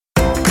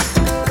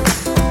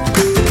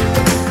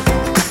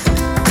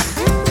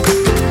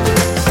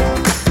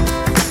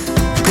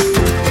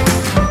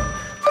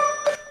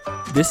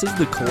This is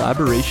the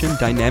Collaboration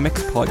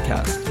Dynamics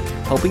Podcast,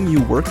 helping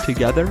you work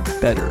together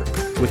better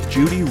with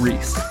Judy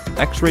Reese,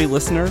 X-Ray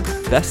listener,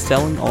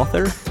 best-selling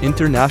author,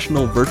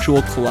 international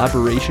virtual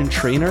collaboration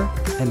trainer,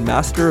 and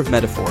master of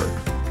metaphor.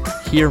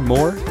 Hear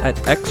more at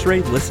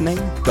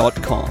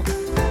xraylistening.com.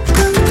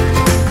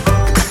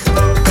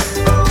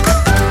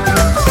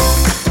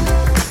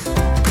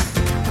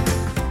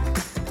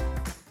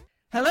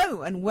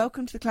 Hello and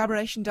welcome to the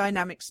Collaboration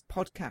Dynamics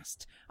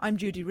Podcast. I'm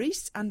Judy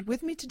Reese and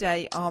with me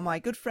today are my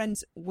good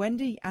friends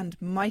Wendy and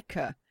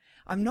Micah.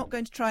 I'm not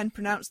going to try and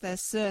pronounce their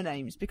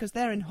surnames because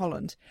they're in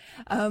Holland,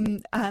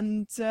 and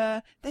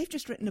they've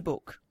just written a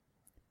book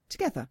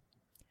together.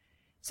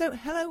 So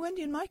hello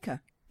Wendy and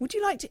Micah, would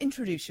you like to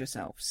introduce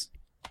yourselves?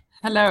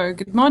 Hello,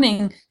 good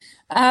morning.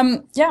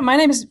 My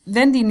name is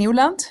Wendy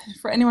Nieuwland,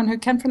 for anyone who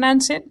can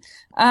pronounce it.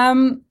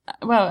 I'm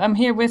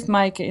here with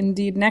Mike,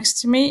 indeed, next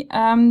to me.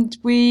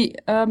 We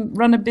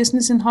run a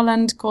business in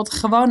Holland called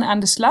Gewoon aan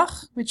de Slag,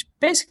 which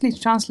basically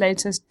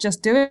translates as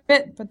just do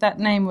it, but that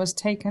name was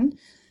taken.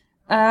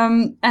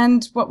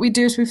 And what we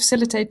do is we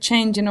facilitate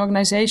change in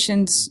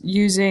organizations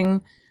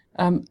using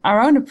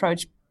our own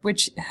approach,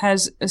 which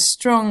has a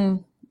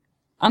strong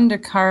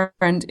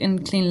undercurrent in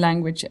clean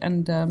language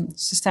and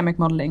systemic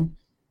modeling.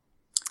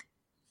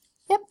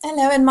 Yep,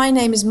 hello, and my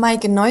name is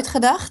Maaike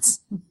Nooitgedacht.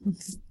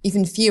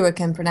 Even fewer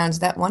can pronounce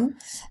that one.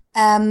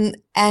 And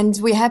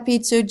we're happy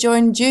to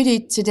join Judy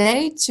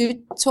today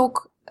to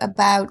talk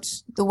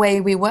about the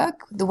way we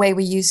work, the way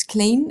we use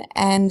clean.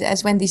 And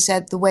as Wendy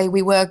said, the way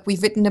we work,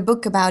 we've written a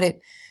book about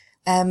it,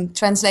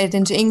 translated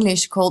into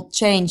English called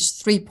Change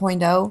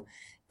 3.0,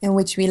 in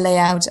which we lay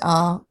out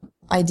our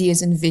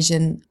ideas and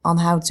vision on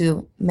how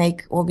to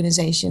make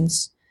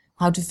organizations,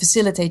 how to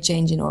facilitate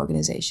change in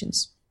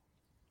organizations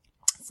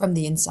from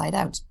the inside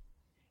out.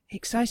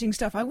 Exciting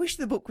stuff. I wish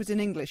the book was in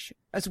English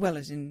as well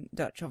as in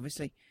Dutch,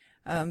 obviously,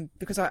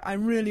 because I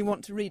really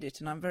want to read it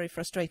and I'm very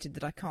frustrated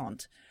that I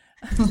can't.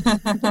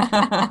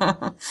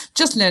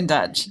 Just learn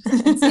Dutch.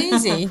 It's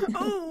easy.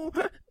 Oh,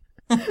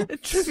 a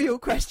trivial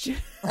question.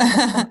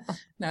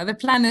 No, the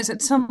plan is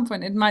at some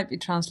point it might be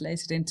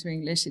translated into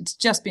English. It's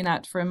just been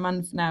out for a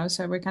month now,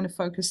 so we're kind of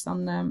focused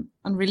on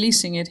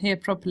releasing it here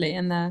properly.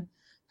 And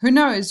who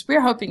knows?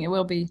 We're hoping it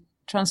will be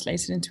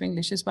translated into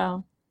English as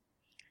well.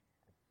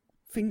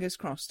 Fingers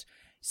crossed.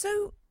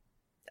 So,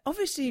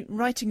 obviously,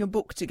 writing a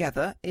book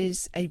together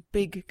is a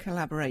big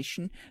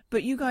collaboration,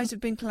 but you guys have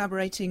been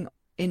collaborating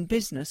in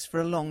business for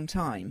a long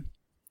time.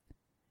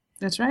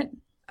 That's right.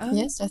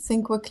 Yes, I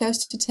think we're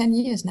close to 10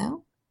 years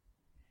now.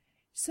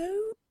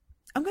 So,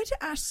 I'm going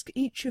to ask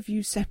each of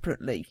you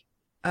separately.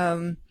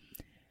 When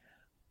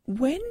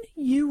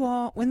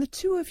the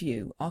two of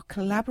you are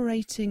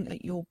collaborating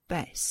at your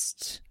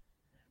best,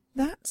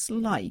 that's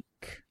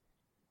like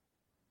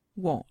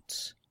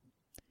what?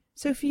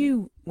 So for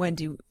you,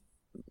 Wendy,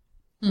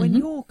 when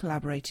you're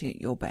collaborating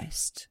at your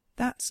best,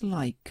 that's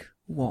like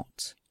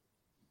what?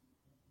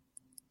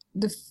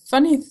 The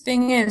funny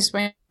thing is,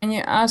 when you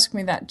ask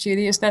me that,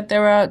 Judy, is that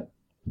there are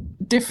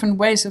different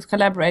ways of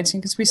collaborating,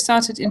 because we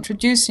started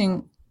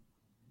introducing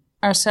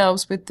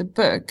ourselves with the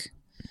book.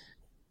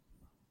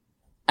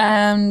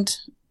 And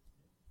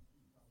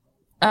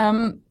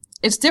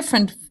it's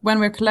different when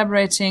we're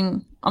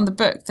collaborating on the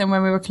book than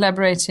when we were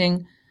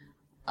collaborating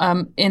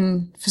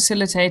in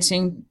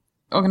facilitating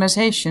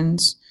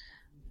organizations.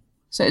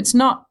 So it's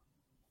not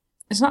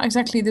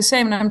exactly the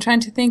same. And I'm trying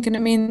to think in the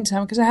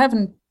meantime, because I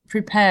haven't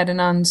prepared an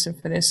answer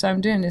for this, so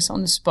I'm doing this on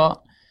the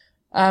spot.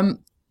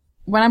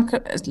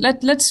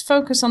 Let's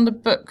focus on the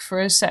book for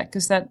a sec,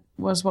 because that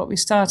was what we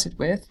started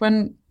with.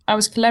 When I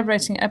was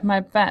collaborating at my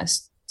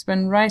best,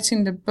 when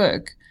writing the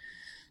book,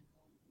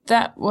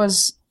 that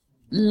was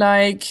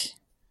like,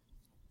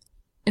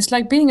 it's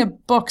like being a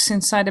box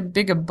inside a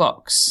bigger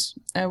box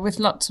with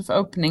lots of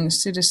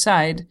openings to the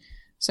side.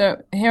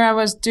 So here I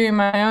was doing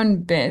my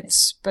own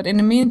bits, but in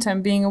the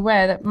meantime being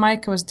aware that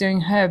Micah was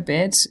doing her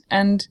bits,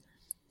 and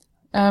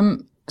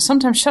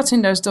sometimes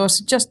shutting those doors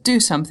to just do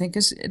something,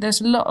 because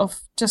there's a lot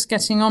of just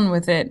getting on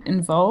with it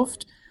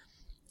involved.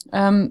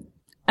 And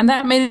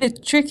that made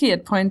it tricky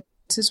at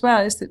points as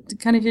well, is that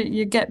kind of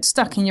you get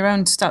stuck in your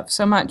own stuff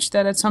so much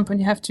that at some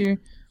point you have to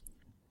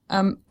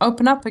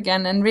open up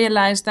again and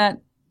realize that,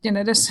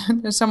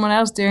 there's someone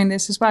else doing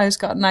this as well who's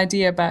got an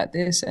idea about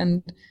this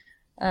and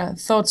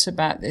thoughts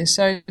about this.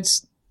 So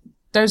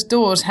those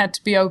doors had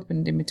to be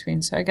opened in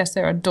between. So I guess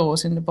there are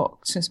doors in the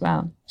box as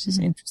well, which is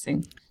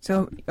interesting.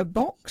 So a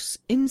box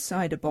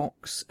inside a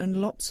box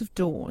and lots of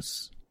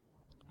doors.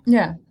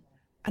 Yeah.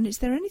 And is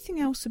there anything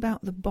else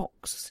about the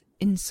box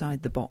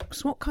inside the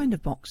box? What kind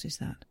of box is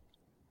that?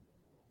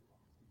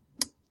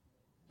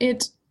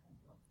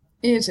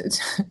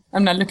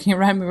 I'm not looking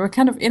around me. We're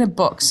kind of in a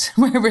box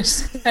where we're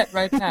set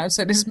right now.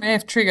 So this may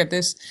have triggered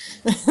this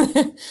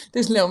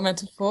this little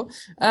metaphor.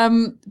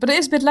 But it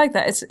is a bit like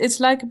that. It's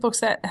like a box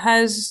that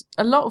has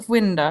a lot of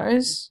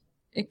windows.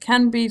 It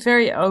can be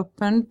very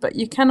open, but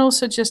you can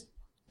also just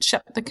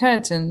shut the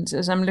curtains,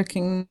 as I'm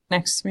looking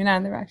next to me now.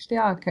 And there actually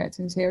are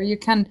curtains here. You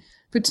can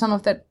put some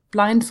of that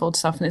blindfold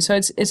stuff in it. So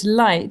it's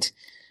light.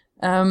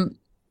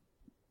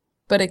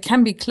 but it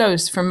can be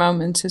closed for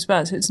moments as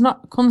well. So it's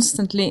not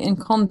constantly in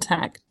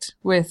contact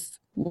with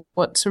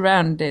what's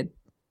around it.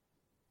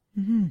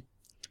 Mm-hmm.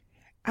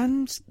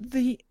 And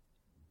the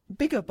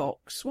bigger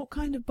box, what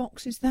kind of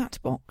box is that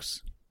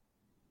box?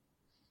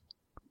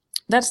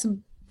 That's the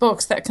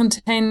box that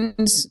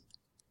contains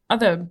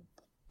other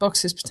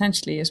boxes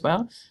potentially as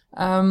well.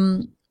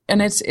 And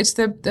it's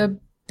the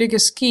bigger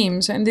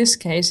scheme. So in this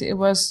case, it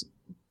was,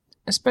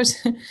 I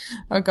suppose,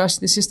 oh gosh,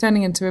 this is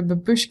turning into a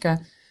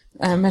babushka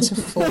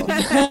metaphor.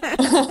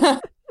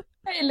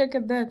 Hey, look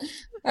at that.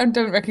 I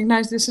don't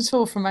recognize this at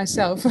all for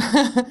myself.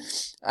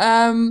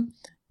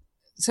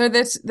 So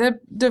that's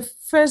the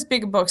first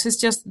bigger box is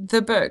just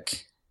the book,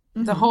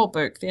 the whole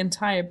book, the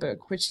entire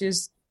book, which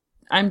is,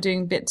 I'm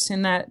doing bits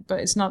in that, but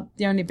it's not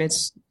the only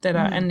bits that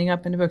are ending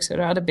up in the book. So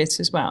there are other bits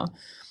as well,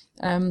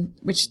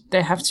 which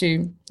they have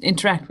to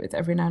interact with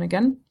every now and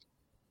again.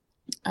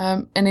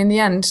 And in the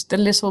end, the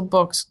little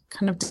box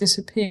kind of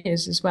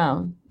disappears as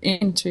well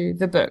into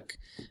the book.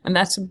 And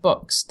that's a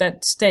box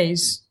that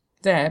stays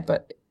there.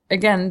 But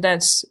again,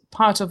 that's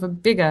part of a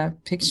bigger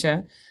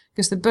picture,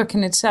 because the book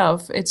in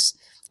itself, it's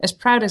as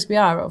proud as we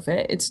are of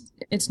it,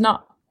 it's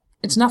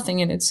nothing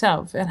in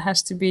itself. It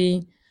has to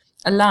be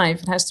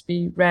alive. It has to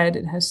be read.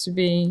 It has to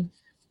be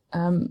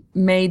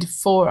made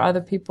for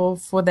other people,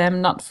 for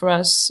them, not for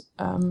us.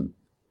 And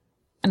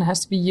it has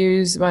to be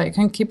used. Well, it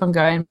can keep on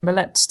going, but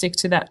let's stick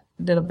to that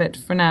little bit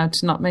for now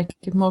to not make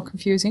it more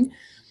confusing.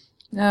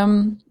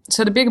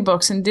 So the bigger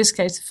box, in this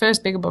case, the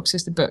first bigger box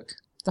is the book,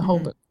 the whole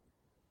book.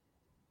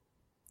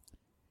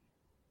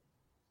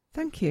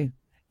 Thank you.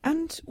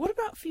 And what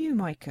about for you,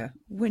 Micah?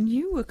 When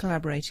you were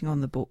collaborating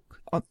on the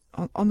book,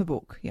 on the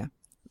book,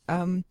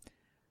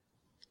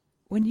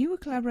 when you were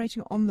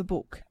collaborating on the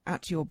book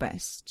at your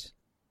best,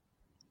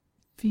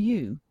 for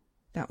you,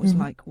 that was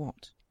like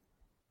what?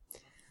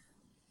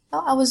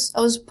 Well, I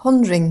was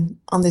pondering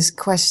on this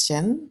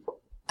question,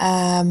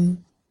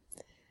 and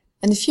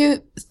a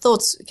few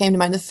thoughts came to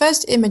mind. The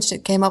first image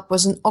that came up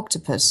was an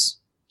octopus.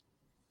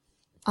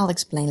 I'll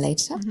explain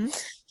later.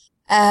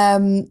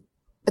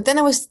 But then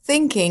I was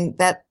thinking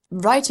that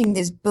writing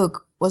this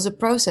book was a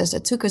process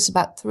that took us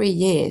about 3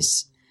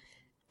 years.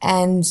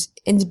 And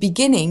in the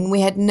beginning,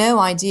 we had no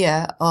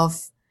idea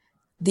of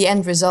the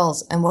end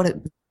result and what it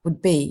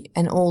would be.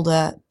 And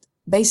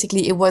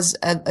basically, it was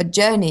a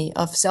journey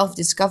of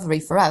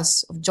self-discovery for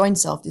us, of joint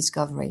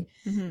self-discovery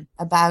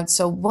about,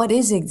 so what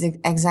is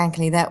it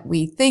exactly that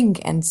we think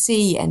and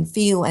see and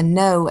feel and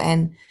know,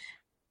 and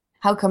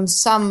how come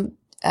some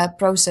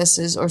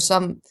processes or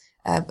some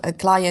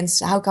clients,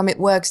 how come it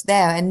works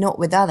there and not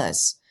with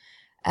others?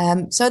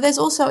 So there's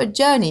also a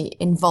journey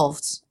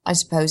involved, I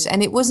suppose.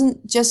 And it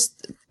wasn't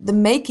just the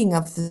making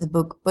of the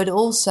book, but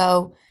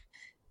also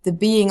the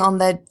being on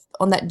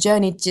that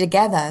journey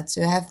together,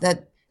 to have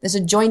that, there's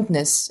a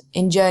jointness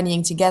in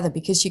journeying together,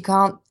 because you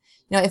can't,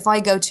 if I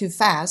go too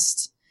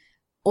fast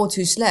or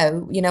too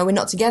slow, we're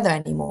not together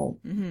anymore.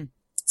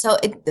 So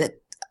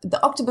the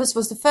octopus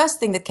was the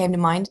first thing that came to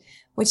mind,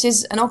 which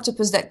is an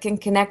octopus that can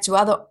connect to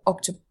other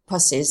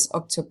octopuses,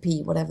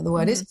 octopi, whatever the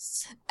word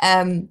is.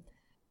 And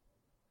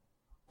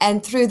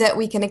through that,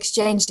 we can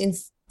exchange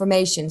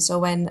information. So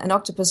when an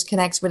octopus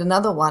connects with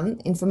another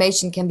one,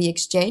 information can be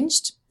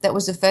exchanged. That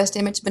was the first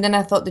image. But then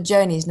I thought the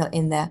journey is not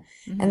in there.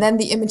 And then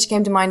the image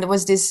came to mind. There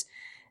was this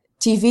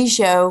TV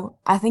show,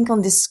 I think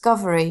on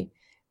Discovery,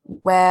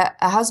 where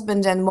a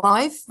husband and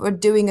wife were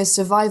doing a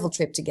survival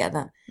trip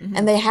together.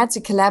 And they had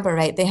to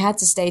collaborate. They had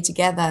to stay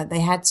together.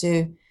 They had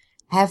to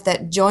have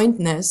that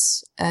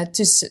jointness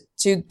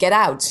to get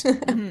out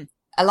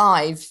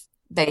alive,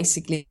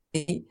 basically.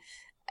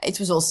 It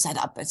was all set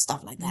up and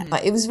stuff like that,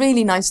 but it was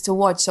really nice to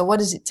watch. So what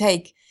does it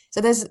take? So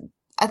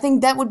I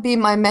think that would be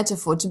my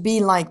metaphor, to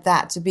be like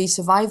that, to be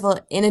survival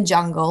in a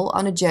jungle,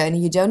 on a journey.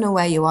 You don't know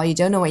where you are. You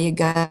don't know where you're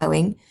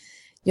going.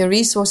 Your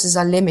resources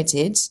are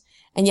limited,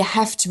 and you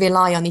have to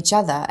rely on each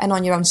other and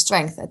on your own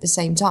strength at the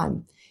same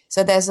time.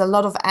 So there's a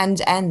lot of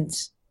and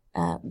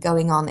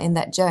going on in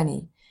that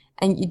journey,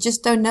 and you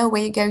just don't know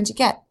where you're going to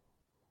get.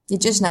 You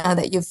just know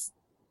that you've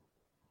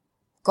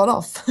got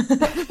off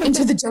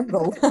into the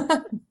jungle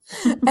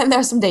and there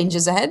are some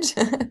dangers ahead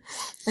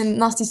and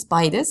nasty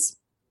spiders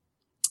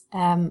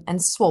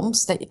and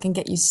swamps that can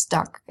get you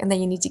stuck, and then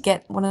you need to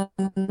get one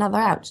another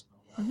out.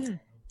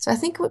 So I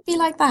think it would be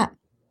like that.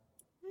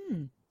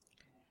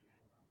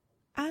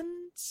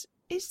 And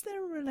is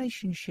there a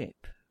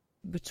relationship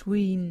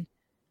between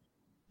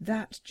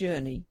that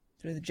journey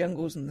through the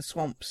jungles and the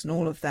swamps and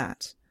all of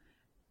that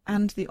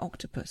and the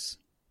octopus?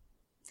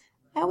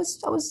 I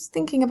was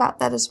thinking about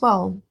that as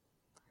well.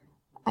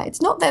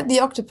 It's not that the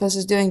octopus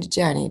is doing the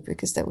journey,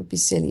 because that would be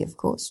silly, of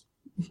course.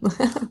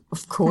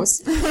 Of course.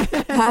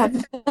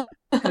 That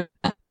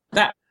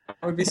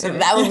would be silly.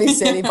 That would be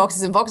silly.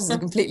 Boxes and boxes are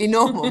completely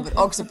normal, but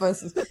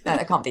octopuses, no,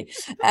 that can't be.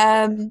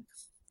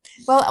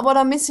 Well, what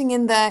I'm missing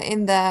in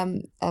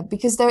the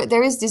because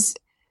there is this,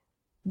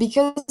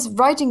 because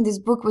writing this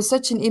book was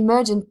such an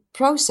emergent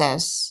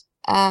process,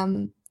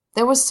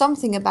 there was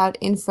something about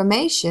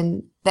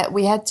information that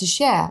we had to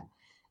share.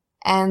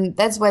 And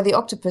that's where the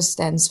octopus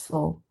stands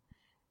for.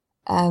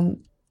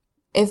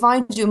 If I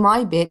do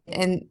my bit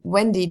and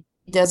Wendy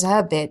does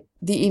her bit,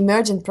 the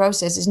emergent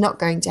process is not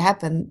going to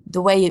happen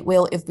the way it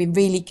will if we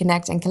really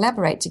connect and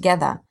collaborate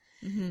together.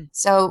 Mm-hmm.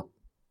 So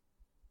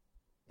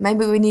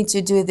maybe we need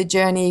to do the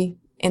journey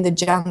in the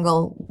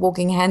jungle,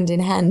 walking hand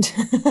in hand.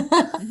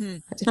 Mm-hmm.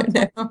 I don't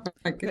know.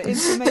 But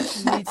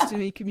information needs to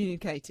be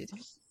communicated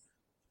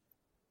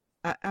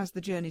as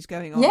the journey's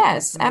going on.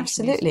 Yes,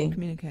 absolutely.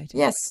 Communicated.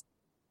 Yes.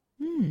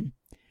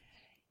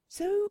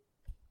 So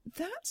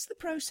that's the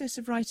process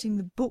of writing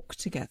the book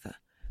together.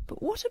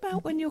 But what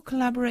about when you're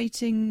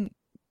collaborating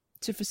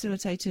to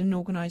facilitate an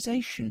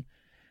organisation?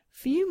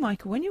 For you,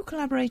 Micah, when you're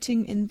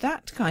collaborating in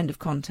that kind of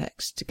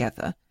context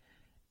together,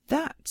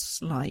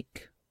 that's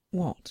like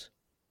what?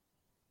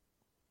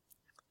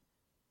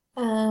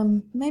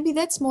 Maybe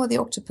that's more the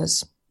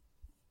octopus.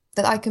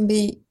 That I can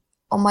be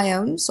on my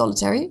own,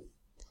 solitary,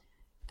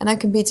 and I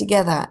can be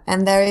together.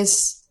 And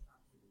there's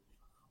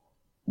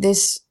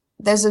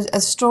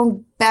a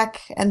strong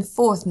back and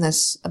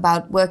forthness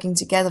about working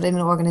together in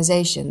an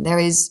organization. There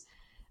is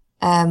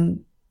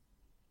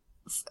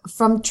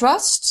from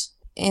trust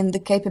in the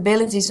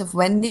capabilities of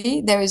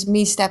Wendy, there is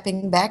me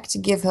stepping back to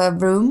give her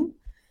room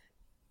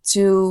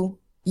to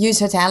use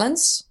her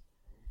talents.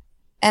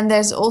 And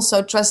there's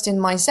also trust in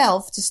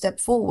myself to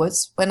step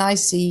forwards when I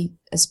see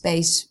a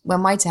space where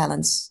my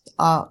talents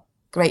are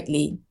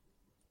greatly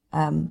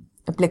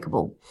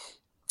applicable.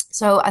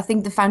 So I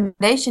think the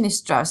foundation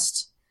is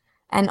trust.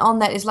 And on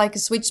that is like a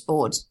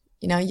switchboard.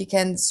 You know,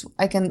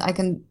 I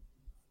can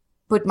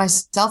put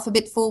myself a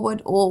bit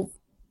forward or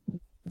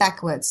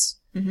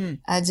backwards,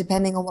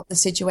 depending on what the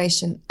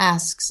situation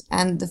asks.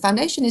 And the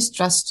foundation is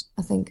trust,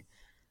 I think.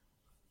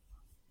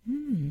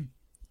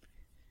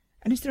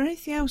 And is there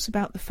anything else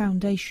about the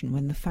foundation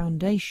when the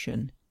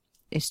foundation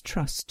is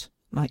trust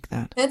like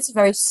that? It's a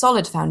very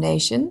solid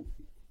foundation.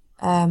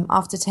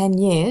 After 10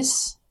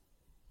 years,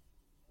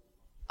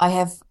 I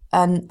have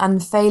an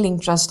unfailing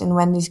trust in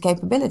Wendy's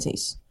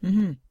capabilities.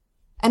 Mm-hmm.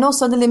 And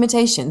also the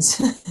limitations.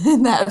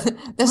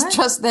 There's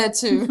trust there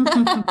too.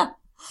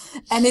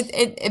 And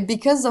it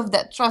because of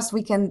that trust,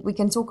 we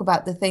can talk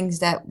about the things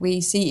that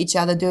we see each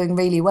other doing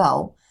really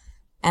well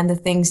and the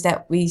things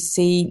that we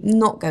see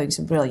not going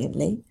so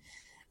brilliantly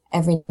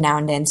every now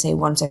and then, say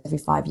once every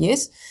 5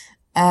 years.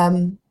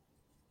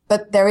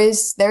 But there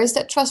is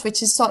that trust,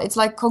 which is it's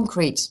like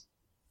concrete.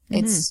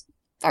 Mm-hmm. It's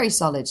very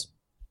solid.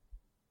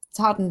 It's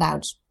hardened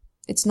out.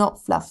 It's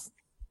not fluff.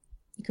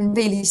 You can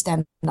really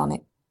stand on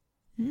it.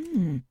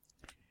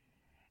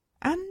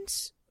 And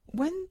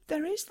when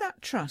there is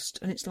that trust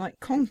and it's like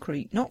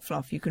concrete, not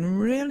fluff, you can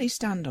really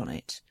stand on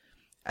it.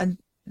 And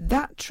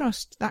that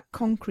trust, that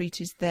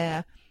concrete is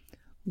there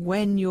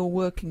when you're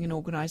working in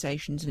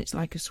organisations and it's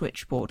like a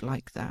switchboard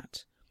like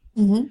that.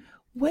 Mm-hmm.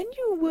 When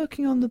you were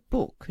working on the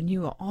book and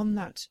you were on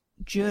that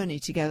journey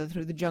together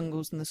through the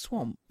jungles and the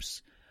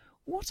swamps,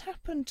 what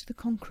happened to the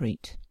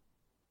concrete?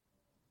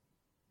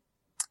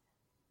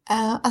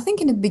 I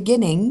think in the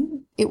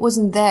beginning, it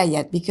wasn't there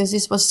yet because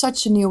this was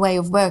such a new way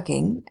of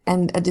working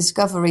and a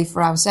discovery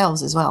for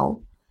ourselves as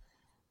well.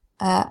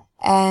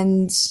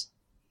 And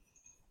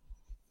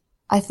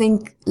I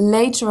think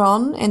later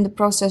on in the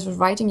process of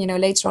writing,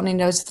 later on in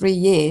those 3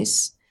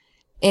 years,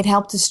 it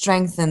helped to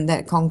strengthen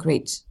that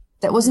concrete.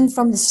 That wasn't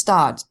from the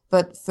start,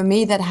 but for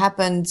me, that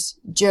happened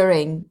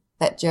during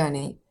that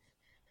journey.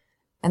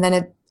 And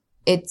then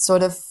it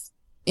sort of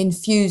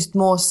infused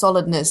more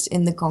solidness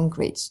in the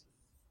concrete.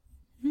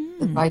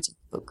 The writing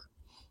book.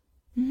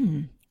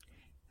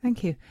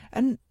 Thank you.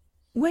 And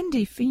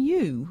Wendy, for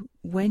you,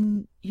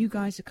 when you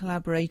guys are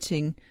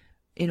collaborating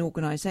in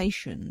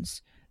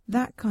organisations,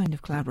 that kind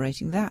of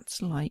collaborating,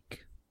 that's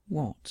like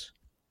what?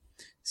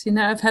 See,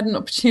 now I've had an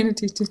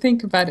opportunity to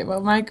think about it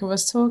while Micah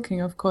was talking.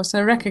 Of course,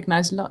 I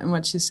recognise a lot in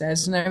what she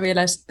says, and I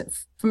realised that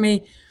for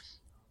me,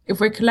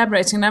 if we're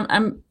collaborating,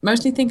 I'm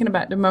mostly thinking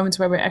about the moments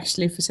where we're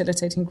actually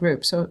facilitating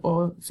groups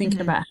or thinking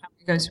about how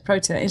we're going to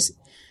approach it.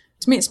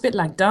 To me, it's a bit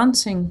like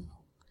dancing.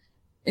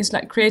 It's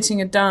like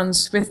creating a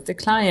dance with the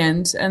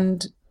client,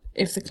 and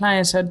if the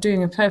clients are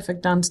doing a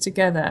perfect dance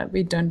together,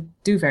 we don't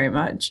do very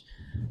much.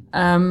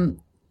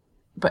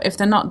 But if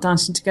they're not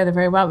dancing together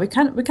very well, we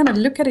kind of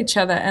look at each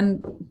other,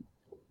 and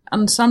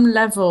on some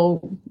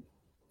level,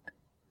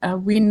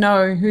 we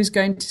know who's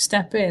going to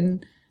step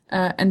in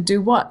and do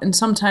what. And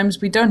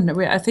sometimes we don't know.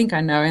 I think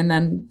I know, and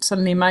then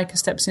suddenly Micah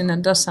steps in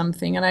and does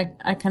something, and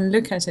I can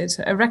look at it.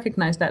 So I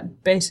recognize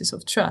that basis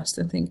of trust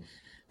and think,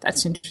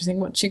 that's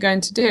interesting, what's she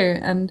going to do?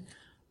 And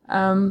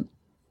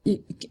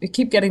you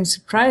keep getting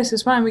surprised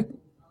as well. And we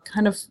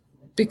kind of,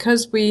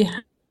 because we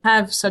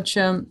have such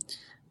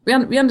we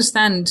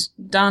understand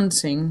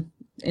dancing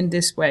in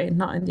this way,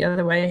 not in the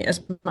other way as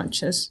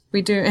much as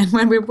we do and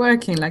when we're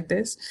working like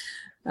this.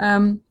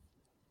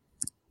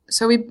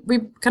 So we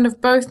kind of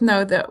both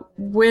know that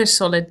we're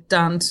solid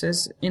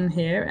dancers in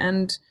here,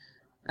 and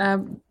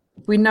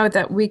we know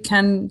that we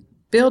can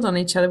build on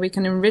each other, we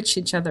can enrich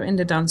each other in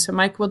the dance. So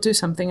Mike will do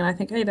something and I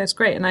think, hey, that's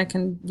great, and I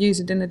can use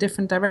it in a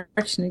different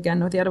direction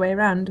again, or the other way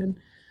around.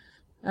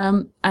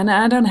 And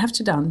I don't have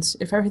to dance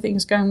if everything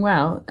is going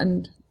well,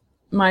 and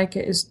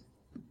Micah is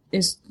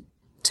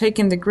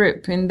taking the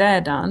group in their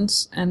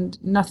dance, and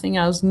nothing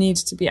else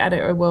needs to be added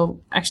or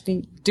will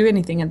actually do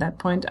anything at that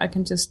point. I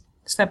can just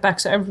step back.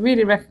 So I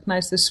really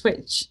recognize the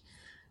switch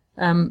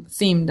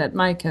theme that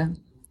Micah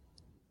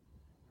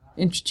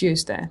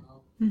introduced there.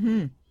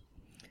 Mm-hmm.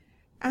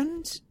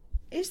 And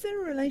is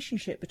there a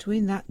relationship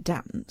between that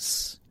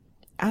dance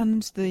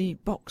and the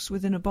box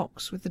within a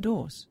box with the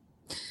doors?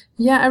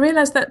 Yeah, I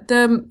realized that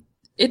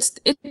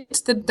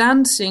it's the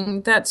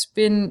dancing that's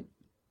been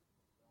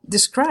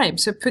described,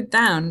 so put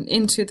down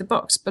into the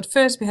box. But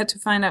first we had to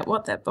find out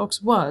what that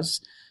box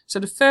was. So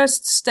the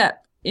first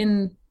step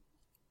in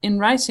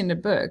writing the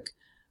book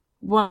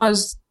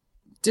was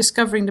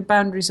discovering the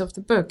boundaries of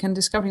the book and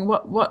discovering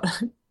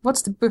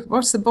what's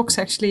the box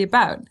actually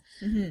about.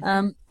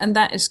 Mm-hmm. And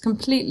that is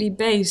completely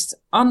based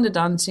on the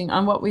dancing,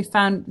 on what we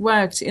found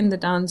worked in the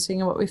dancing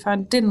and what we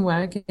found didn't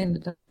work in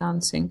the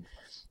dancing.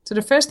 So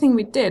the first thing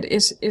we did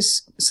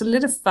is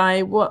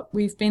solidify what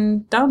we've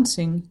been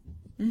dancing.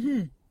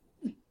 Mm-hmm.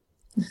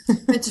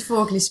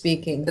 Metaphorically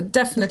speaking.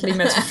 Definitely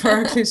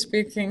metaphorically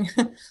speaking.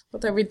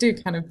 Although we do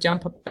kind of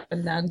jump up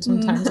and down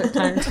sometimes at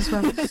times as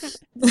well.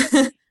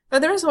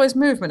 But there is always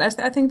movement.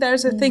 I think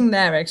there's a thing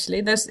there, actually.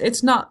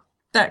 It's not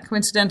that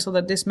coincidental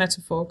that this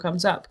metaphor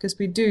comes up, because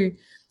we do,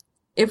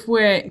 if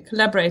we're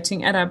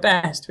collaborating at our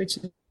best, which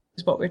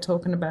is what we're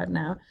talking about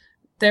now,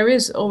 there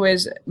is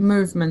always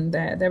movement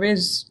there. There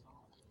is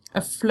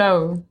a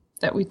flow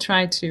that we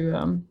try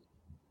to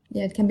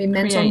it can be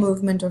mental create.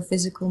 Movement or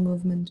physical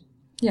movement.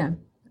 Yeah,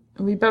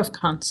 we both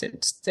can't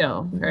sit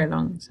still very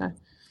long, so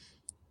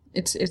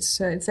it's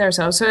there as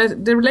well. So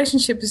the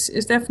relationship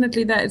is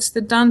definitely that. It's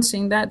the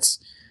dancing that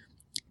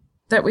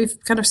we've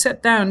kind of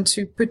set down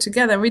to put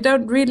together. We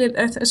don't really,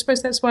 I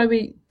suppose that's why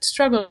we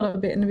struggle a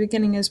bit in the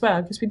beginning as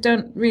well, because we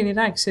don't really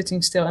like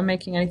sitting still and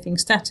making anything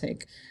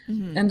static.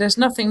 Mm-hmm. And there's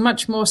nothing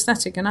much more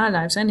static in our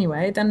lives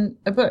anyway than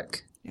a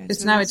book. Yeah,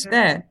 it's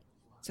there.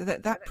 So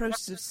that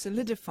process of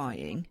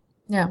solidifying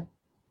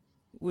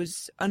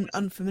was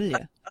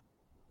unfamiliar.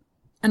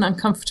 And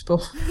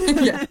uncomfortable.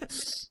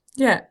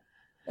 Yeah.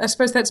 I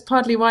suppose that's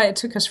partly why it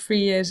took us 3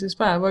 years as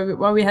well,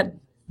 why we had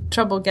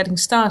trouble getting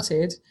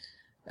started.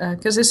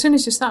 Because as soon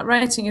as you start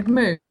writing, it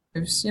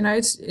moves. You know,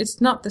 it's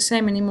not the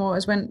same anymore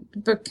as when the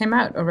book came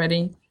out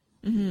already.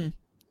 Mm-hmm.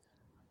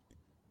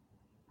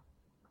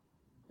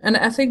 And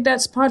I think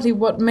that's partly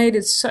what made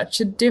it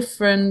such a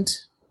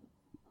different...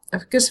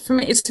 Because for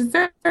me, it's a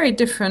very, very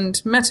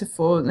different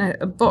metaphor.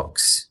 A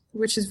box,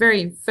 which is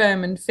very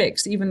firm and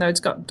fixed, even though it's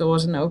got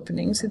doors and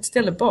openings, it's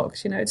still a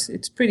box. You know,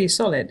 it's pretty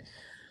solid.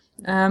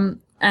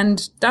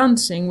 And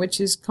dancing, which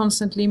is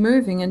constantly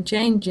moving and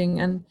changing,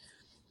 and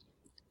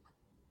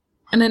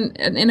then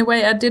in a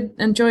way I did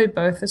enjoy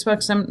both as well,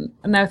 because I'm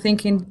now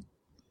thinking,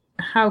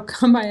 how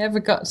come I ever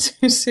got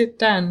to sit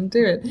down and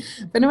do it?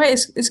 But in a way,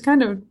 it's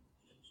kind of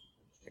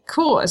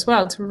cool as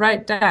well to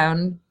write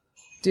down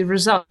the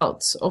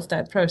results of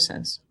that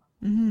process.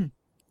 Mm-hmm.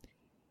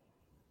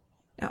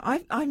 Now,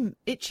 I'm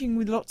itching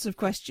with lots of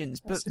questions,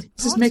 but does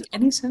this make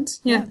any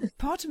sense? Yeah.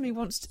 Part of me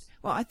wants to.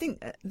 Well, I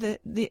think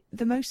the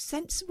most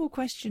sensible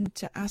question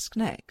to ask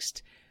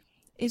next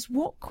is,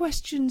 what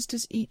questions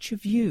does each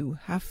of you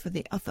have for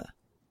the other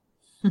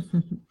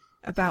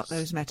about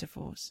those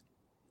metaphors?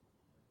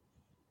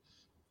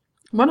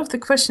 One of the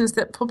questions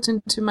that popped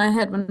into my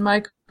head when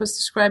Mike was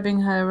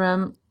describing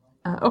her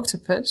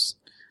octopus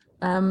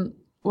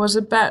was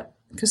about,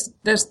 because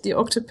there's the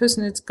octopus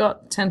and it's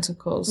got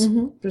tentacles,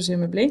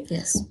 presumably.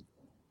 Yes.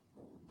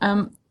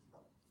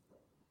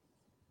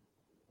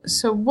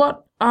 So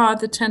what are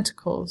the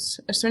tentacles?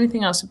 Is there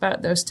anything else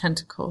about those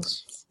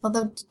tentacles?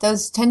 Well,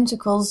 those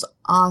tentacles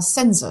are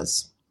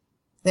sensors.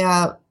 They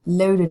are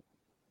loaded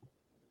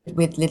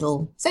with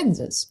little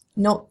sensors,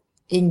 not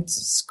ink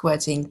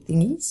squirting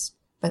thingies,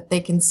 but they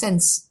can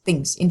sense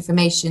things,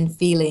 information,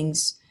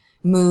 feelings,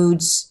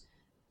 moods,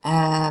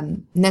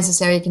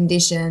 necessary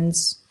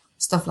conditions,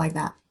 stuff like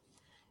that.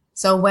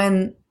 So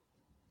when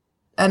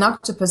an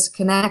octopus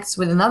connects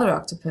with another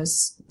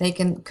octopus, they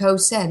can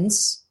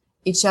co-sense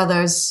each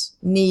other's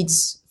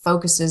needs,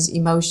 focuses,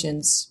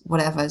 emotions,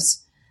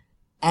 whatevers,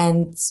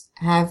 and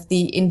have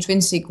the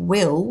intrinsic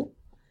will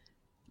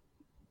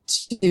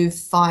to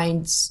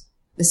find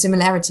the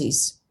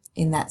similarities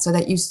in that, so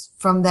that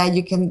from there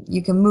you can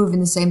move in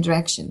the same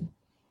direction.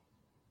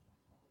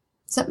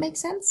 Does that make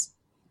sense?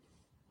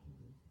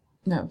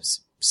 No,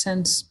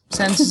 sense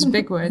is a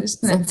big word,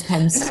 isn't it?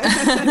 Sense.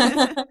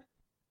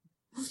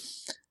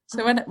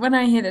 So when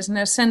I hear this, and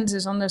there's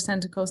sensors on those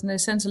tentacles, and they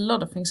sense a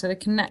lot of things, so they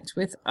connect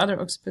with other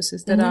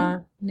octopuses that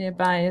are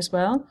nearby as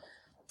well.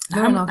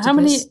 How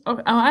many? Oh,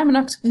 I'm an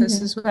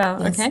octopus as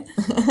well. Yes. Okay.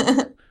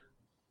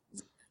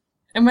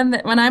 And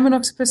when I'm an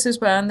octopus as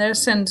well, and there are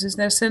sensors,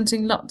 they're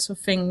sensing lots of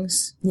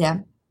things. Yeah.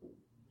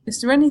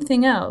 Is there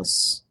anything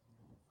else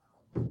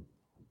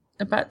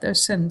about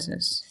those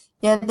sensors?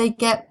 Yeah, they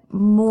get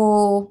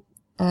more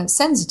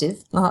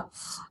sensitive.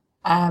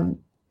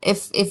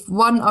 If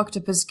one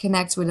octopus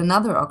connects with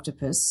another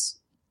octopus,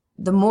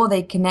 the more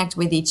they connect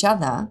with each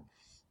other,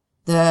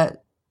 the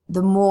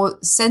more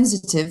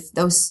sensitive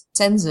those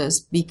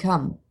sensors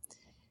become.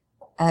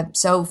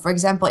 So, for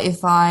example,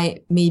 if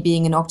me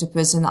being an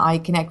octopus and I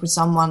connect with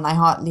someone I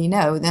hardly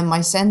know, then my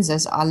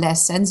sensors are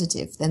less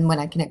sensitive than when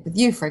I connect with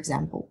you, for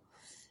example,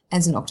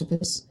 as an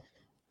octopus,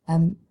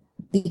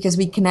 because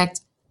we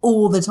connect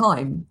all the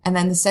time, and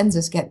then the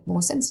sensors get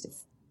more sensitive,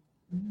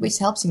 which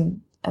helps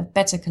in a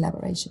better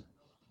collaboration.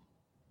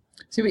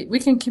 So we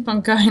can keep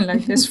on going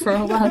like this for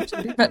a while,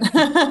 Judy, but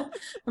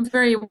I'm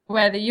very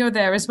aware that you're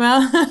there as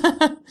well.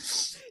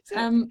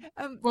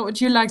 What would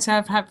you like to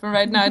have happen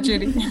right now,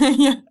 Judy?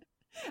 Yeah.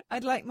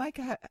 I'd like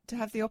Micah to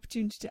have the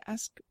opportunity to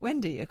ask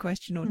Wendy a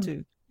question or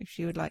two, if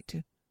she would like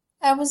to.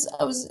 I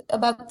was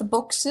about the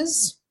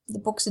boxes, the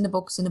box in the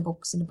box in the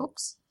box in the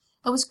box.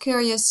 I was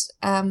curious,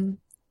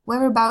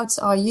 whereabouts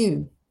are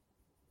you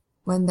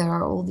when there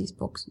are all these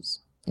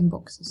boxes in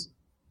boxes?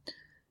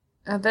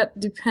 That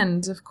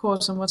depends, of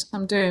course, on what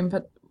I'm doing,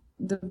 but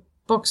the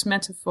box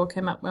metaphor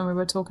came up when we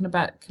were talking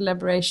about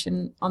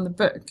collaboration on the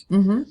book.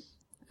 Mm-hmm.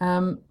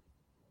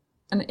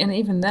 And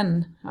even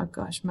then, oh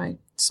gosh,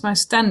 it's my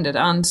standard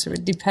answer.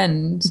 It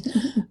depends.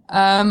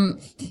 But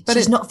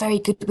she's not very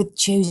good with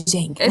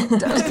choosing. It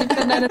does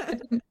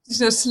depend.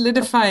 So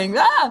solidifying.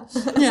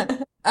 Yeah.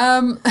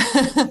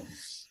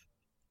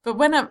 But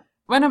when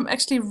I'm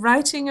actually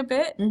writing a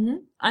bit,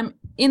 I'm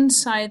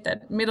inside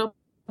that middle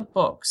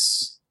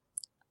box.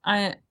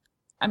 I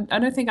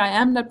don't think I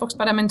am that box,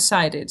 but I'm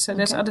inside it. So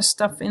there's other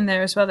stuff in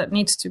there as well that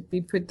needs to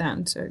be put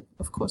down. So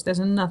of course there's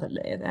another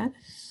layer there.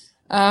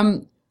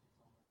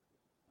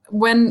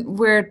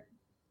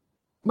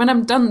 When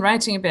I'm done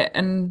writing a bit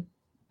and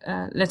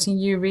letting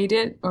you read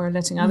it or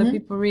letting other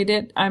people read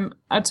it, I'm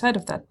outside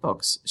of that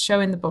box,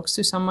 showing the box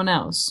to someone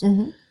else.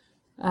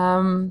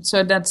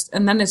 So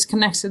then it's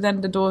connected.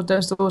 Then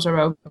those doors are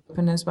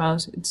open as well.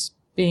 So it's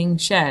being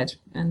shared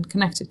and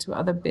connected to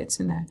other bits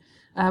in there.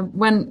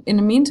 When in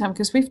the meantime,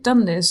 because we've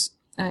done this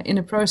in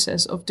a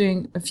process of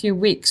doing a few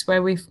weeks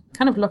where we've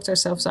kind of locked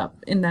ourselves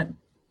up in that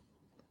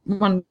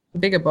one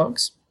bigger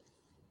box.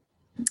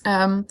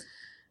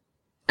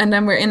 And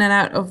then we're in and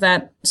out of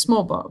that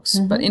small box,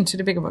 but into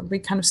the bigger box. We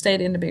kind of stayed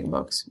in the big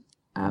box.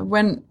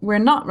 When we're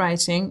not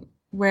writing,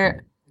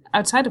 we're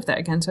outside of that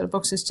again. So the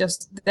box is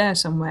just there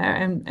somewhere,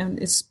 and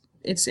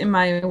it's in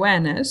my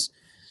awareness,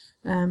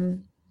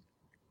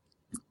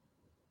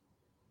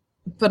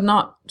 but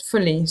not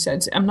fully. So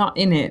I'm not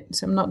in it.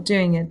 So I'm not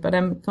doing it, but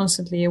I'm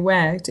constantly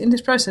aware. In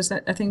this process,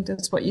 I think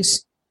that's what you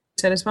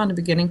said as well in the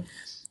beginning.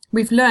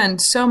 We've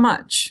learned so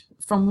much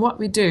from what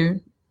we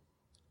do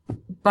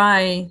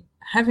by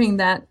having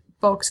that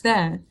box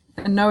there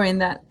and knowing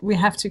that we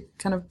have to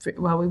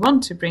we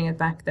want to bring it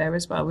back there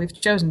as well. We've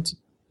chosen to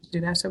do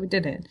that, so we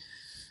did it.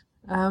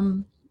 So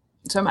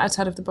I'm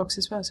outside of the box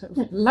as well. So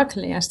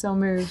luckily I still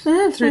move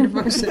through the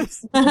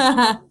boxes.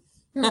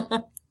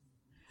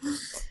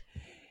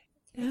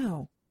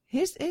 Now,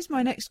 here's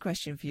my next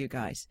question for you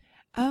guys.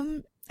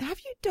 Have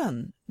you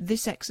done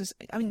this exercise?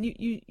 I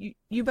mean,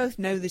 you both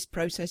know this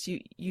process. You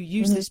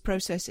use this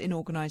process in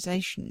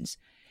organisations.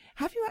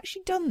 Have you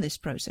actually done this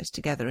process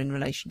together in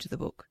relation to the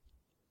book?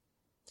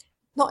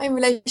 Not in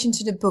relation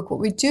to the book. What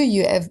we do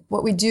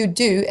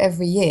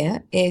every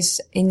year is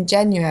in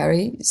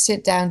January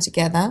sit down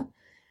together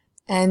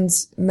and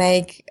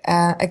make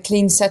a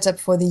clean setup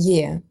for the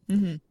year.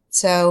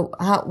 So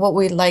what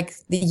we'd like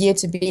the year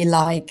to be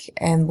like,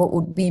 and what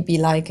would we be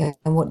like, and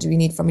what do we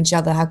need from each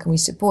other? How can we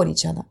support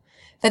each other?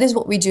 That is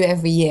what we do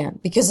every year,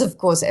 because of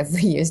course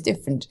every year is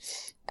different.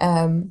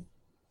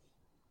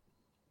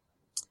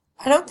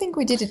 I don't think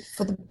we did it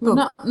for the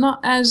book. Not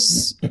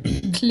as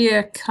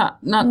clear cut,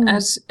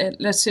 as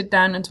let's sit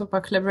down and talk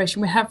about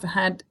collaboration. We have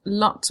had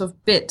lots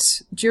of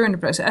bits during the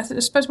process. I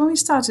suppose when we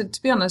started,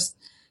 to be honest,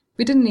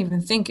 we didn't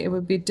even think it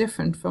would be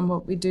different from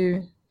what we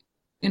do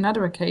in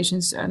other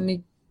occasions.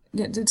 And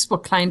it's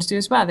what clients do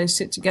as well. They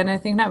sit together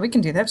and think, no, we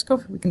can do that.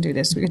 We can do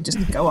this. We can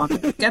just go on,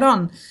 get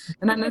on.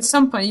 And then at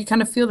some point you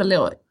kind of feel the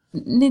little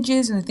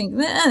nudges and think,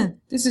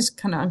 this is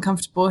kind of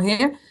uncomfortable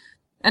here.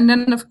 And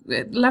then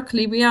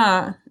luckily we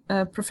are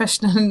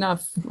professional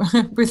enough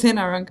within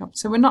our own company.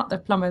 So we're not the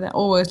plumber that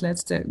always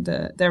lets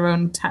their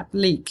own tap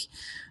leak.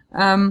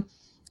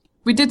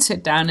 We did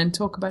sit down and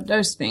talk about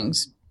those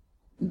things,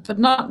 but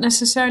not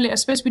necessarily, I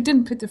suppose we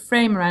didn't put the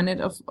frame around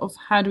it of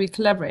how do we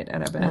collaborate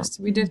at our best.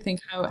 No. We did think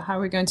how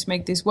we're going to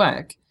make this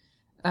work,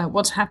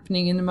 what's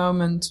happening in the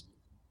moment,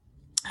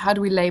 how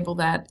do we label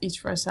that each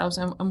for ourselves,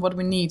 and what do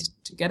we need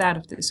to get out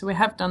of this. So we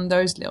have done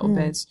those little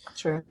bits.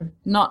 True.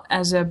 Not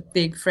as a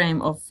big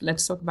frame of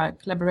let's talk about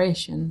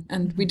collaboration.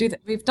 And we do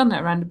that. We've done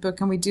that around the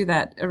book, and we do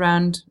that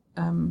around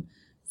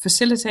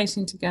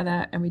facilitating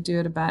together, and we do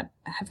it about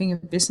having a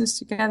business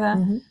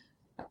together.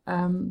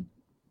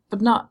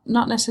 But not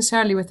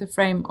necessarily with the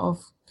frame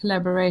of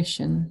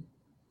collaboration.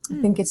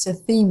 I think it's a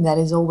theme that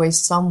is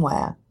always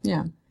somewhere.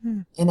 Yeah.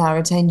 In our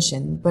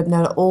attention, but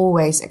not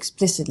always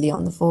explicitly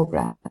on the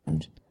foreground.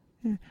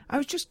 Yeah. I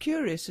was just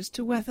curious as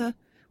to whether,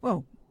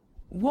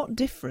 what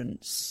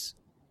difference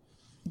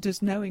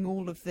does knowing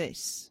all of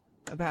this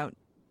about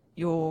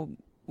your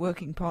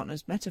working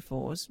partner's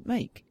metaphors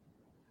make?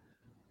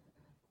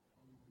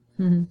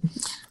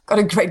 Got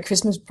a great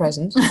Christmas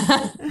present.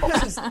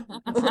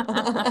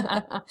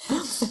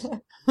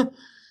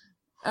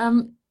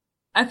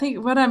 I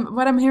think what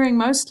I'm hearing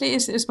mostly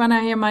is when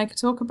I hear Micah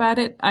talk about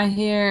it, I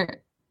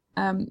hear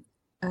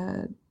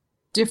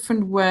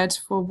different words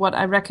for what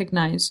I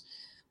recognize.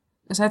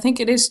 Because I think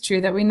it is true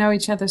that we know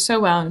each other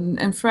so well,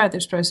 and throughout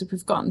this process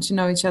we've gotten to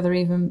know each other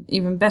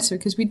even better,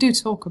 because we do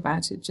talk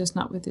about it, just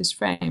not with this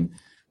frame.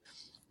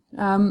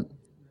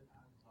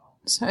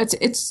 So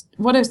it's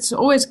what it's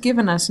always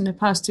given us in the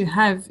past to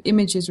have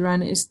images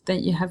around it, is that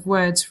you have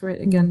words for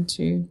it again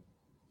to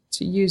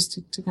use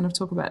to kind of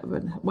talk about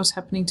what's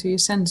happening to your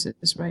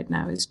senses right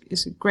now.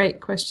 Is a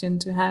great question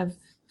to have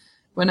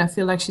when I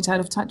feel like she's out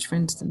of touch, for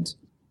instance.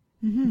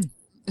 Mm-hmm.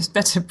 It's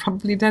better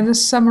probably than a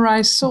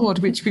samurai sword,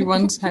 which we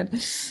once had,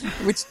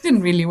 which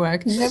didn't really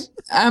work. Nope.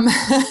 I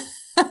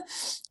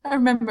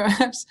remember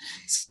it's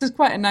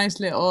quite a nice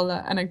little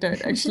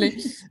anecdote,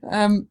 actually.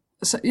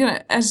 So,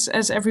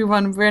 as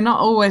everyone, we're not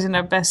always in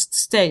our best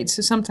state.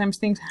 So sometimes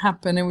things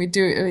happen and we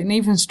do an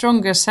even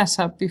stronger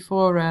setup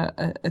before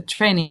a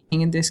training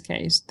in this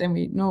case than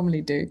we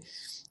normally do.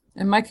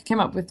 And Micah came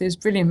up with this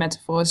brilliant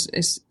metaphors.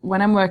 Is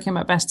when I'm working at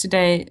my best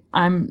today,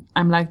 I'm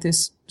like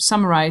this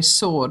samurai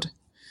sword.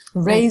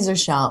 Razor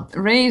sharp,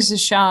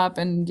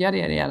 and yada,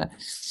 yada, yada.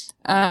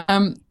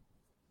 And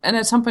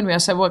at some point I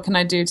said, what can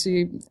I do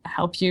to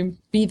help you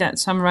be that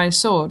samurai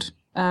sword?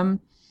 I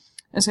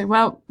said,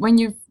 well, when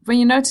you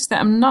notice that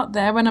I'm not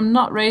there, when I'm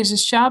not razor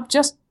sharp,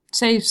 just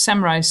say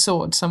samurai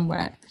sword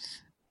somewhere.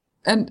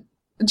 And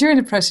during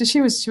the process, she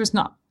was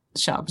not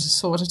sharp as a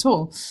sword at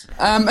all.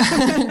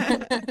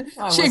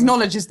 She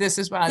acknowledges this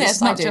as well. Yes,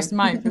 it's not just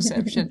my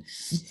perception.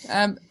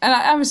 And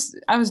I was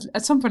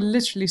at some point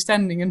literally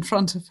standing in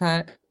front of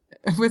her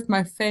with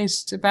my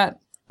face about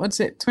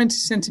 20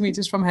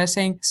 centimeters from her,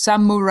 saying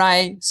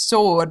samurai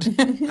sword.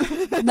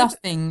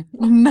 Nothing,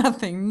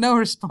 no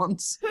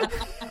response.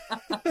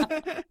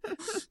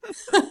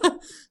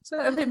 So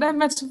I think that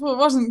metaphor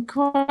wasn't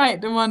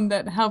quite the one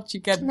that helped you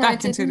get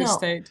back into the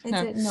state. It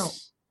did not.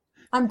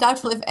 I'm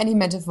doubtful if any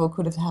metaphor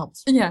could have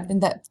helped in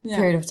that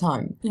period of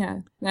time. Yeah,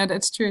 no,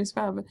 that's true as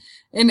well. But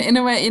in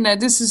a way,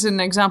 this is an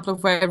example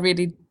of where it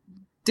really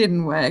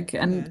didn't work.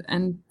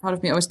 And part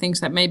of me always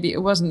thinks that maybe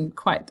it wasn't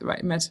quite the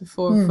right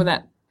metaphor for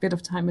that bit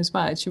of time as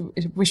well. It's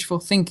a wishful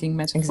thinking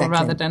metaphor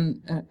rather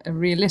than a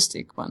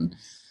realistic one.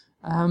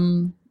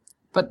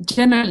 But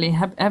generally,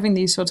 having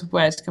these sort of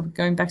words,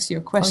 going back to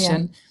your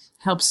question,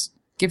 helps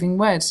giving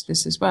words to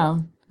this as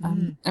well.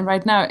 And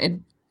right now,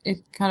 it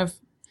kind of,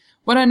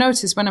 what I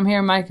notice when I'm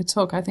hearing Micah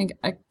talk, I think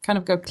I kind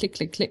of go click,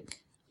 click,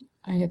 click.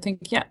 I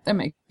think, yeah, that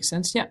makes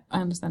sense. Yeah,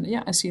 I understand it.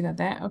 Yeah, I see that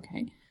there.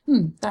 Okay.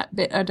 That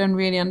bit I don't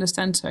really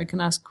understand, so I can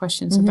ask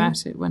questions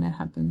about it when it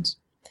happens.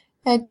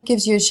 It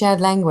gives you a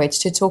shared language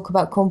to talk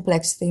about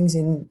complex things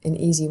in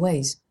easy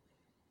ways.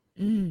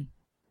 And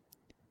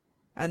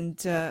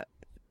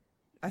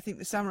I think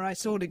the samurai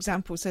sword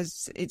example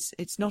says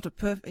it's not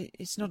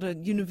a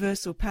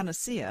universal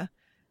panacea.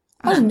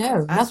 Oh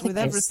no! As with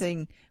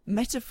everything,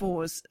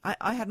 metaphors.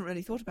 I hadn't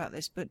really thought about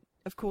this, but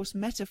of course,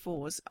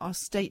 metaphors are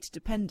state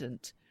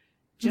dependent,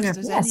 just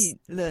as any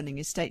learning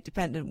is state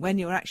dependent. When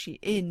you're actually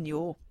in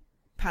your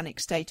panic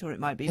state, or it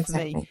might be for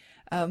me.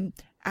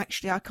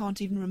 Actually, I can't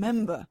even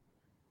remember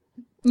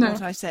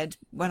what I said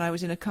when I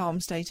was in a calm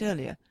state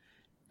earlier.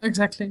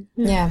 Exactly.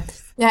 Yeah.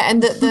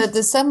 And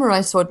the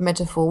samurai sword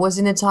metaphor was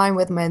in a time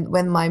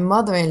when my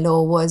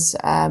mother-in-law was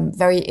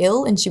very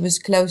ill and she was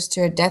close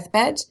to her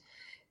deathbed.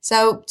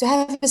 So to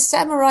have a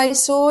samurai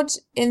sword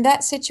in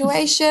that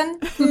situation,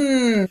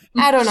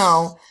 I don't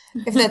know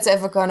if that's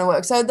ever going to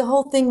work. So the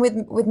whole thing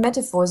with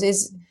metaphors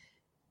is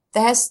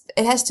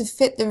it has to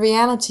fit the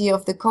reality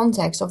of the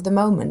context of the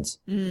moment.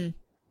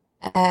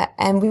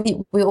 And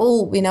we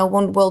all,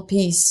 want world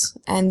peace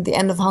and the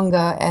end of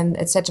hunger and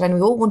etc. And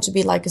we all want to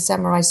be like a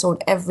samurai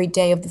sword every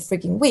day of the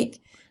freaking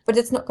week, but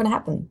it's not going to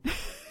happen.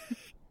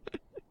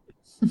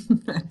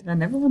 I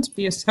never want to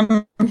be a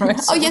samurai sword.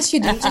 Oh yes, you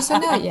do. Just so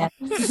know it yet.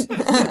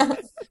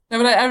 No,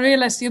 but I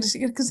realized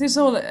because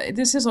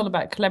this is all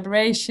about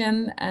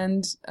collaboration,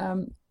 and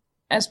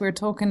as we're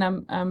talking,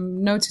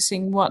 I'm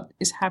noticing what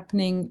is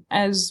happening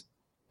as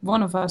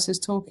one of us is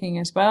talking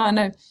as well. I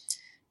know.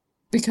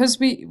 Because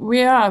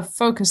we are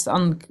focused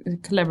on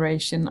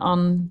collaboration,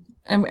 and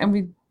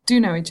we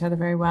do know each other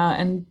very well.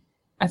 And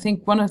I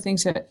think one of the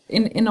things that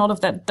in all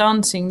of that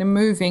dancing, the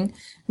moving,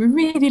 we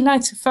really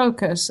like to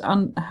focus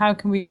on how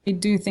can we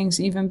do things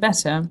even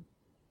better,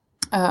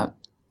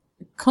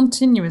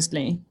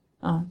 continuously.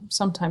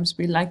 Sometimes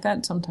we like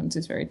that. Sometimes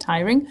it's very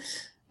tiring.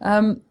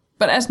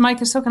 But as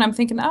Mike is talking, I'm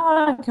thinking,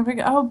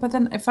 but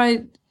then if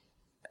I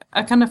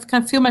kind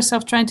of feel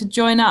myself trying to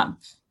join up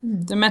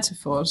the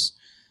metaphors.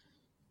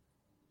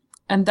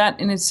 And that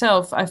in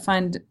itself, I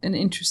find an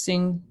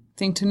interesting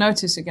thing to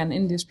notice again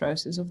in this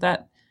process of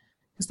that,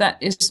 because that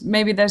is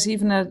maybe there's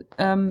even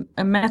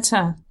a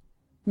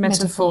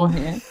metaphor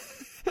here.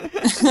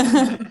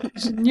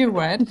 New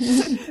word.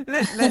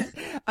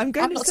 I'm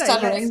going I'm to not say,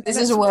 stuttering. This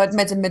is a word,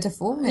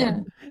 metaphor. Yeah.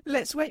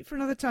 let's wait for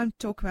another time to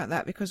talk about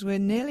that because we're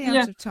nearly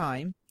out of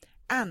time.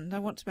 And I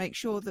want to make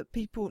sure that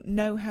people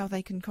know how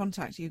they can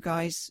contact you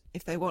guys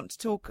if they want to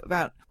talk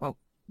about, well,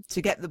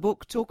 to get the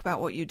book, talk about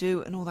what you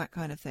do and all that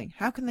kind of thing.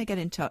 How can they get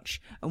in touch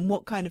and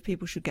what kind of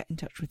people should get in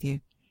touch with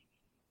you?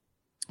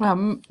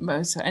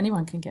 So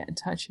anyone can get in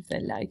touch if they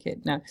like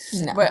it. No.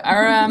 But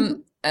our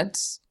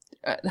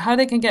how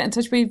they can get in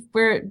touch.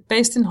 We're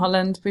based in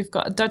Holland. We've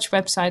got a Dutch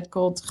website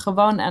called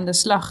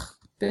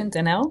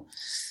gewoonandeslag.nl.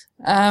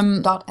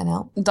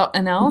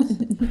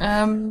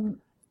 .nl.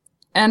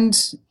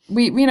 And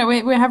we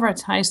have our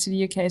ties to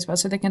the UK as well,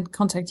 so they can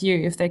contact you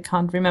if they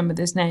can't remember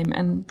this name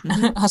and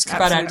ask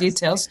about our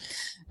details.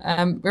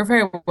 We're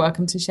very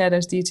welcome to share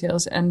those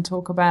details and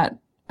talk about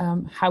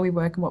how we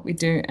work and what we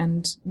do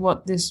and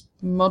what this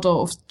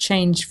model of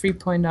change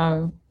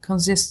 3.0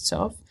 consists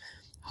of.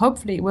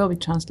 Hopefully it will be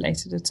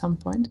translated at some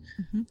point.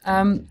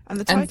 And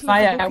the title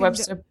via our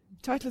website.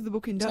 Title of the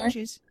book in Dutch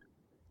is?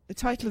 The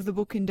title of the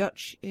book in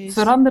Dutch is...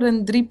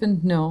 Veranderen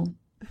 3.0.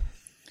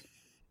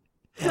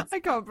 I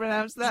can't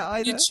pronounce that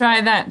either. You try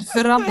that.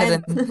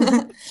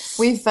 Veranderen.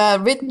 We've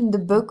written the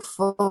book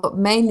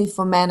mainly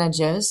for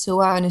managers who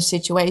are in a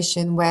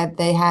situation where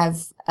they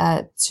have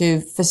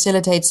to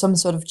facilitate some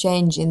sort of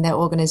change in their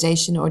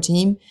organization or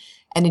team,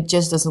 and it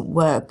just doesn't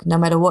work. No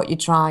matter what you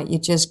try, you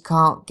just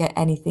can't get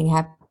anything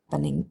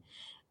happening.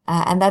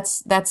 And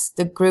that's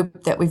the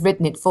group that we've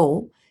written it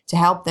for, to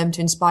help them,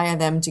 to inspire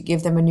them, to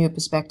give them a new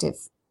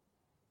perspective.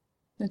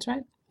 That's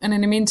right. And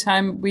in the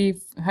meantime,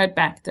 we've heard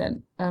back that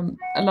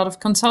a lot of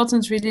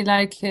consultants really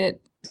like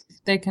it.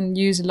 They can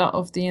use a lot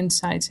of the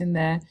insights in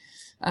there.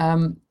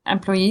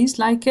 Employees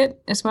like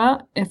it as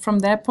well from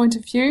their point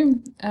of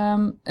view,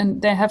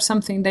 and they have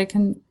something they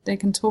can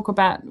talk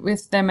about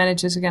with their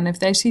managers again if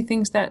they see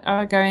things that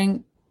are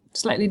going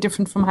slightly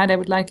different from how they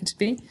would like it to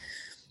be.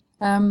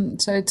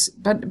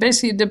 But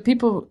basically the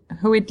people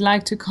who would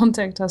like to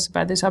contact us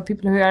about this are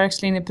people who are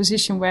actually in a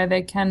position where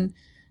they can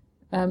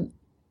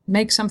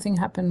make something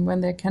happen,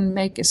 when they can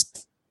make a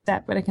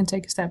step, where they can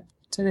take a step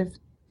to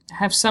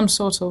have some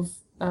sort of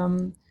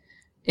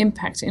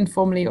impact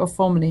informally or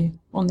formally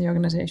on the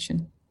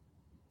organization.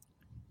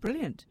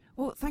 Brilliant.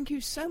 Well, thank you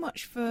so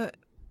much for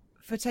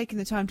taking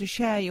the time to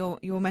share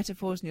your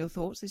metaphors and your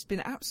thoughts. It's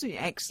been absolutely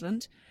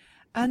excellent.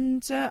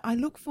 And I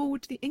look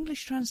forward to the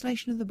English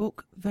translation of the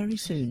book very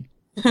soon.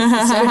 So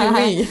do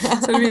we.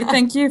 So we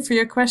thank you for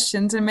your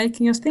questions and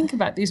making us think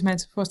about these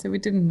metaphors that we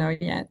didn't know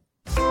yet.